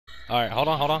Alright, hold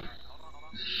on, hold on.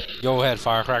 Go ahead,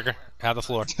 Firecracker. Have the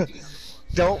floor.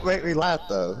 Don't make me laugh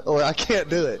though, or I can't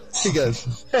do it. He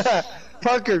goes,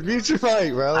 Parker, mute your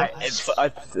mic, bro. It's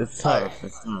tough. It's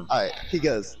tough. Alright, he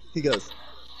goes,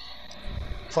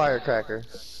 Firecracker,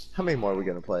 how many more are we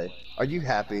gonna play? Are you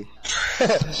happy?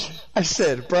 I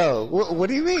said, bro, what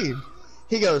do you mean?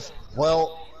 He goes,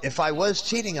 well, if I was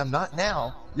cheating, I'm not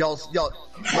now. Y'all's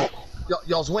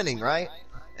winning, right?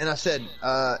 And I said,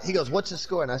 he goes, what's the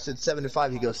score? And I said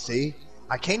 7-5. He goes, see,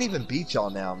 I can't even beat y'all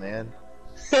now, man.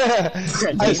 I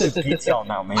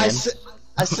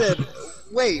said,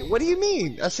 wait, what do you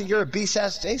mean? I said, you're a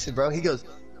beast-ass Jason, bro. He goes,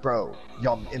 bro,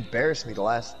 y'all embarrassed me the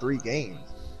last 3 games.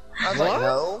 I was like,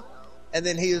 no. And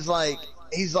then he's like,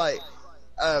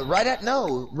 right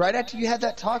after you had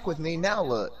that talk with me, now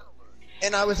look.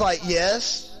 And I was like,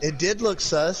 yes, it did look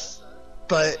sus,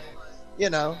 but, you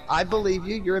know, I believe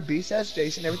you. You're a beast-ass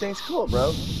Jason. Everything's cool,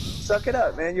 bro. Suck it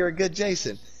up, man. You're a good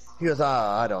Jason. He goes,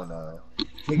 I don't know.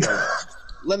 He goes,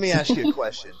 let me ask you a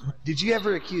question. Did you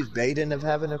ever accuse Baden of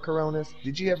having a Coronas?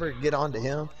 Did you ever get on to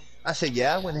him? I said,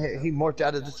 yeah, when he morphed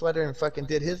out of the sweater and fucking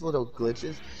did his little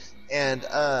glitches. And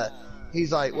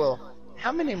he's like, well,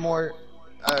 how many more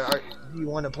do you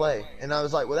want to play? And I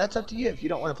was like, well, that's up to you. If you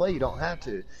don't want to play, you don't have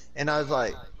to. And I was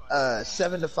like,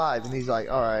 7-5. And he's like,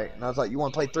 all right. And I was like, you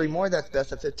want to play 3 more?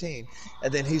 That's a 15.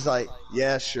 And then he's like,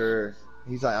 yeah, sure.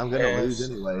 He's like, I'm gonna lose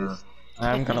anyways.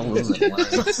 I'm gonna lose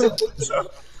anyways.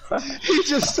 He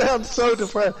just sounds so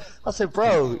depressed. I said,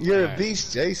 bro, you're a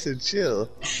beast, Jason. Chill.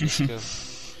 Let's go.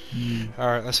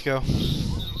 Alright, let's go.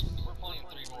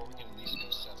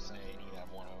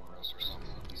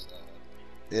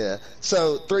 Yeah.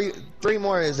 So three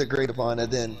more is agreed upon,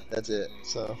 and then that's it.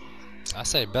 So I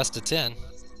say best of 10.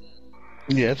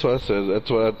 Yeah, that's what I said. That's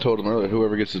what I told him earlier.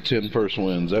 Whoever gets to 10 first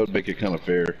wins. That would make it kind of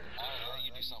fair.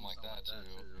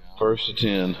 First to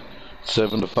 10,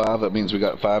 7-5. That means we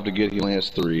got 5 to get. He only has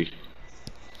 3.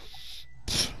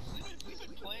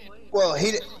 Well,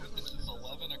 he.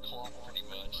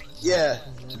 Yeah.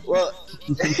 Well.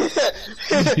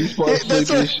 He's falling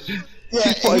asleep.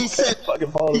 Yeah, he said.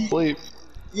 Fucking falling asleep.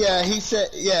 Yeah, he said.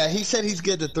 Yeah, he said he's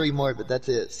good to 3 more, but that's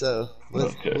it. So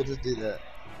we'll just do that.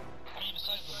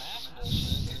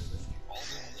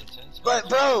 But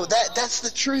bro, that's the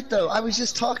truth though. I was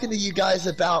just talking to you guys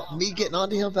about me getting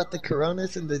onto him about the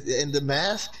Coronas and the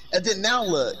mask, and then now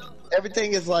look,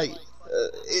 everything is like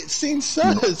it seems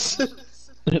sus.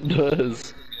 It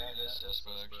does.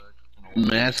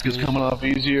 Mask is coming off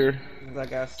easier.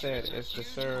 Like I said, it's the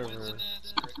server.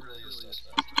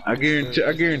 I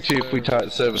guarantee if we tie it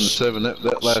 7-7,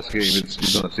 that last game,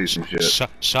 you're gonna see some shit.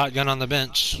 Shotgun on the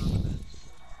bench.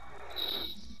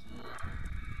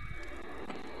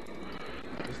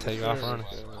 Take off running.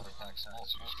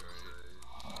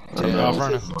 Take off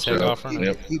running. Take off running.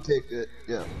 Yep. He picked it.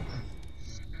 Yeah.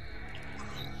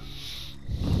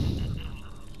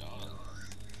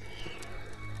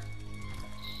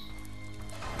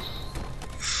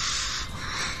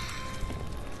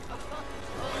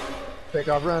 Take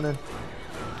off running.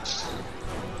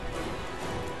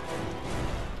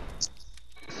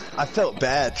 I felt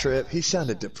bad, Trip. He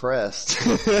sounded depressed.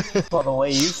 Well, the way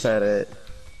you said it.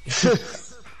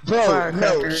 Bro,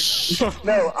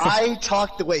 no, I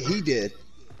talked the way he did.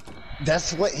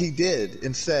 That's what he did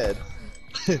and said.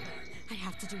 I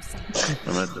have to do something.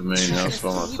 I'm at the main house by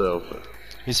myself.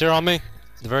 He's here on me.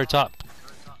 The very top.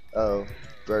 Oh,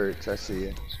 Birch, I see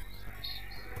you.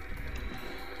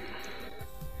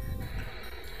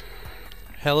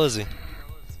 Hell is he?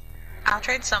 I'll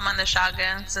trade someone the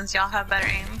shotgun since y'all have better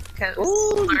aim.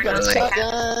 Ooh, you got a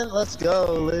shotgun. Let's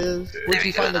go, Liz. Where'd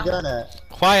you find the gun at?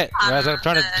 Quiet, guys. I'm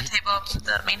trying the to. table up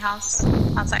the main house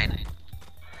outside.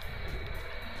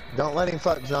 Don't let him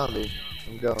fuck zombie.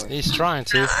 I'm going. He's trying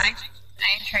to. No, I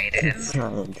traded.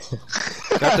 Got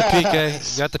the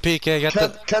PK. Got the PK. Got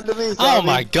the. Come to me, zombie. Oh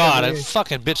my god! A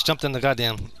fucking bitch jumped in the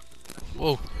goddamn.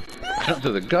 Whoa. Jump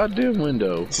to the goddamn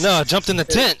window. No, I jumped in the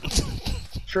tent.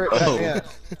 Trip, yeah.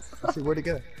 Let's see, where'd he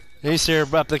go? He's here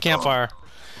up the campfire.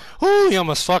 Ooh, he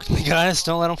almost fucked me, guys.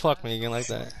 Don't let him fuck me again like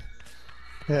that.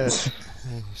 Yes.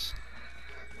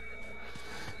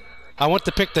 I went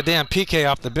to pick the damn PK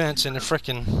off the bench and it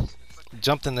frickin'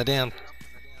 jumped in the damn.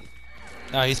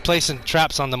 He's placing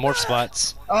traps on the morph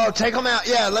spots. Oh, take him out.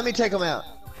 Yeah, let me take him out.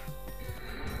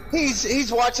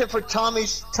 He's watching for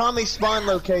Tommy's spawn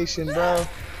location, bro.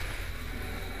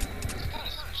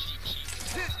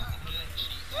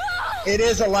 It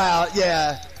is allowed,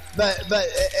 yeah, but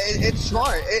it's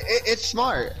smart. It's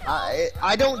smart.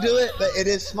 I don't do it, but it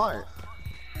is smart.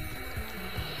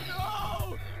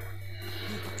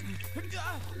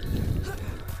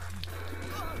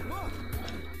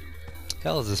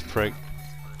 Hell is this prick?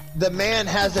 The man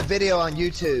has a video on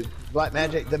YouTube. Black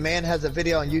Magic. The man has a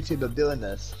video on YouTube of doing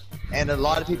this, and a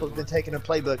lot of people have been taking a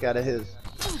playbook out of his.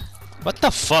 What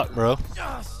the fuck, bro?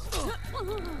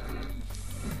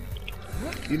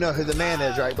 You know who the man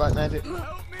is, right, Black Magic? You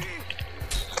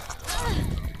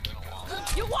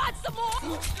want some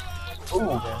more?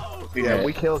 Ooh. Yeah,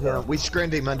 we killed him. We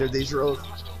screened him under these rules.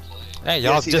 Hey,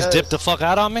 y'all Yes, he just does. dipped the fuck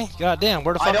out on me? God damn,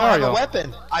 where the I fuck don't are have a y'all?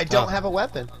 weapon. I don't Oh. have a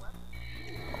weapon.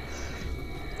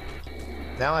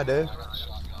 Now I do.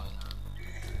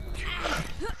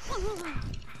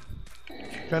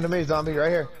 Come to me, zombie, right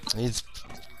here.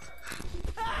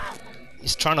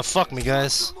 He's trying to fuck me,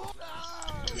 guys.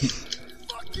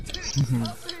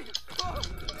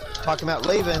 Talking about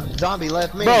leaving. Zombie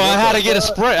left me. Bro, I What had the to get a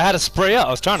fuck? spray. I had to spray up.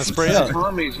 I was trying to spray up.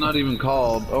 Tommy's not even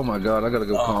called. Oh my god, I gotta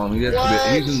go call him. He has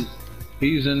to be,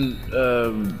 he's in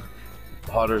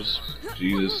Potter's.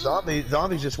 Jesus.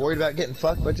 Zombie's just worried about getting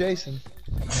fucked by Jason.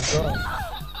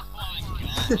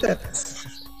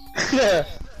 Yeah.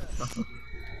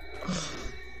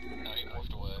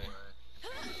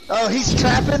 Oh, he's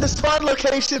trapped in the spawn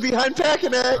location behind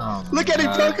Packing-Ack. Oh, look at him,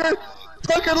 God. Punker.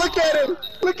 Punker, look at him.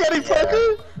 Look at him,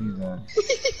 Punker.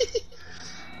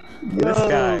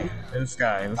 This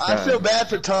guy. I feel bad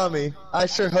for Tommy. I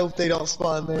sure hope they don't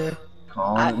spawn there.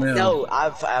 No,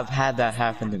 I've had that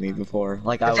happen to me before.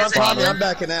 Like I If was I'm Tommy, I'm spawning.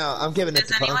 backing out. I'm giving it Does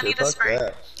to anyone Punker. need a Fuck spray?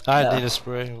 that. I Yeah. need a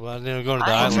spray. Well, I need to go to the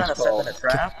I was trying island. to set in a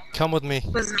trap. Come with me.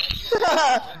 It was me.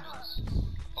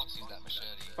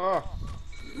 Oh,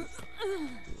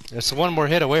 It's one more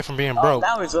hit away from being Oh, broke.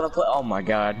 now he's gonna play. Oh my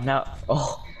god. Now,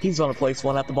 he's gonna place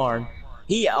one at the barn.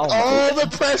 Oh, the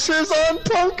pressure's on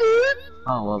Punker.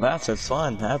 Oh well, that's just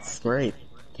fun. That's great.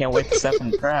 Can't wait to step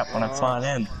in the trap when I spawn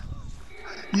in.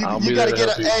 I'll You be gotta there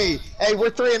to get a. help Hey, we're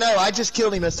 3-0. I just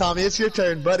killed him, Miss Tommy. It's your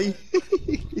turn, buddy.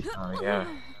 Oh yeah.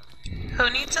 Who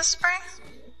needs a spray?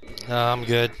 I'm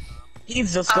good.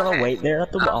 He's just gonna Okay. wait there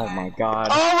at the. Oh my god.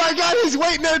 Oh my God, he's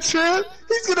waiting there, Trip.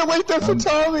 He's gonna wait there for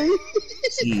Tommy.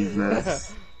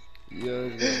 Jesus.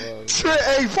 Trip,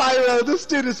 hey, Pyro, this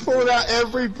dude is pulling out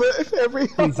every. Please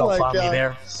Oh don't my find me God.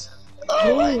 there.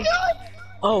 Oh my God.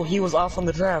 Oh, he was off on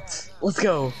the traps. Let's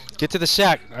go. Get to the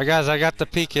shack. Alright, guys, I got the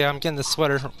PK. I'm getting the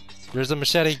sweater. There's a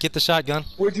machete. Get the shotgun.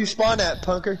 Where'd you spawn at,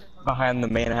 Punker? Behind the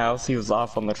main house, he was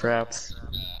off on the traps.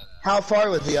 How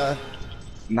far was he?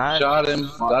 Not Shot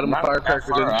him. Got him a not firecracker. that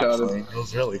far, Didn't shot actually. him. It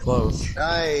was really close.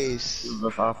 Nice. He was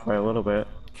just off by a little bit.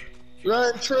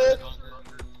 Run, Trip.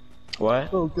 What?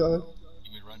 Oh God.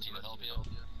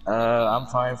 I'm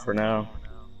fine for now.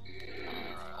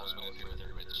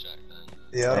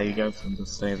 Yeah. Yeah, you guys can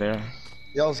just stay there.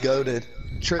 Y'all's goaded.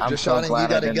 Trip I'm just so shot him. You glad I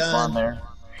got a didn't spawn gun. there.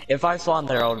 If I spawned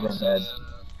there, I would have been dead.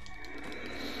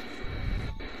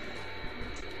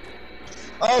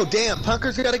 Oh damn,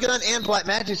 Punker's got a gun and Black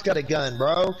Magic's got a gun,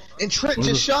 bro. And Trip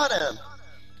just shot him.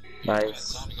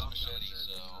 Nice.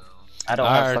 I don't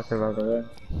Alright. have sucker over there.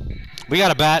 We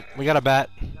got a bat. We got a bat.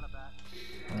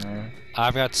 Alright.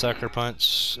 I've got sucker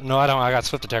punch. No, I don't. I got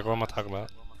swift attack. What am I talking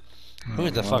about? Who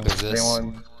the fuck is this?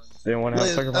 Anyone have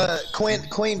sucker punch?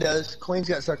 Queen does. Queen's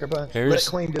got sucker punch. Here's- Let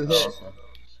Queen do his.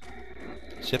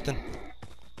 Shifting.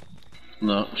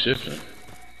 No, shifting.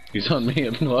 He's on me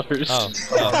in waters. Oh.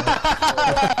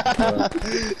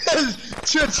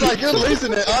 Trip's like, you're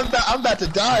losing it. I'm about to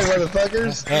die,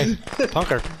 motherfuckers. Hey,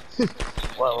 punker.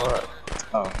 What?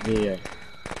 Oh, yeah.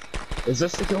 Is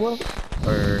this the kill weapon?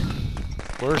 Or...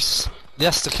 Worse.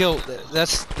 Yes, the kill.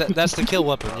 That's the kill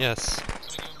weapon. Yes.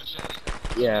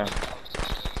 Yeah.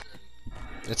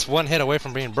 It's one hit away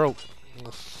from being broke.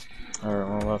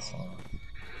 Alright, well, that's fine.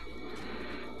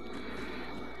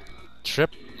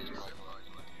 Trip.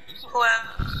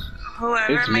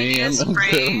 Whoever It's might me. need a I'm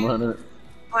spray, running.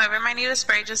 whoever might need a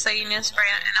spray, just say you need a spray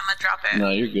and I'm gonna drop it. No,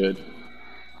 you're good.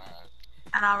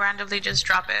 And I'll randomly just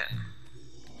drop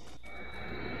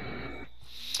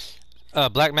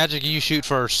it. Black Magic, you shoot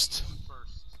first.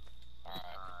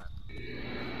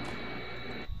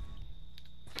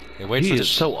 Hey, wait He for is the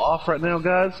so off right now,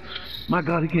 guys. My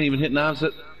God, he can't even hit knives.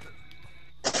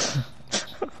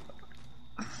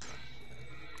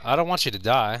 I don't want you to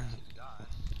die.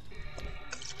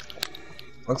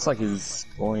 Looks like he's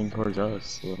going towards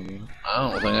us a little bit. I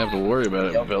don't think I have to worry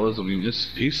about it, fellas. I mean,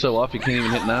 he's so off he can't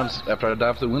even hit knives after I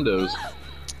dive through the windows.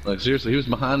 Like, seriously, he was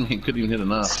behind me and couldn't even hit a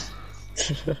knife.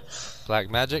 Black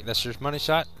Magic, that's your money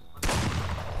shot.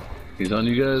 He's on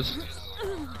you guys.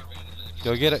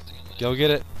 Go get it. Go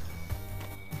get it.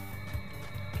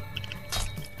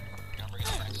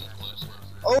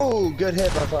 Oh, good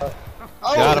hit, my father.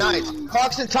 Oh, Got him. nice.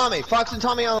 Fox and Tommy. Fox and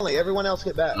Tommy only. Everyone else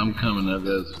get back. I'm coming up,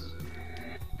 guys.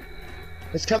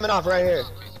 It's coming off right here.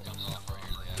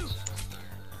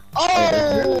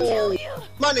 Oh!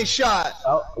 Money shot.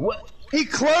 Oh, what? He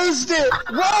closed it.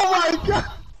 Oh my god.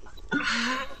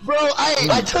 Bro,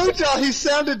 I told y'all he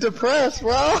sounded depressed,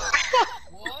 bro. What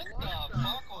the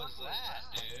fuck was that,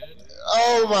 dude?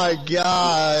 Oh my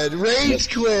god.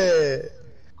 Rage quit.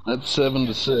 That's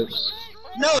 7-6.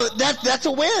 No, that's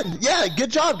a win. Yeah,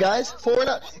 good job, guys.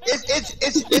 4-0.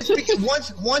 It's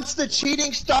because once the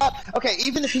cheating stopped. Okay,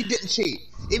 even if he didn't cheat,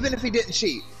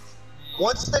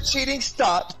 once the cheating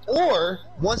stopped, or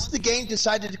once the game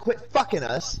decided to quit fucking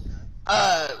us,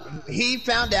 he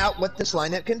found out what this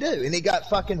lineup can do, and he got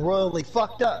fucking royally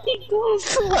fucked up.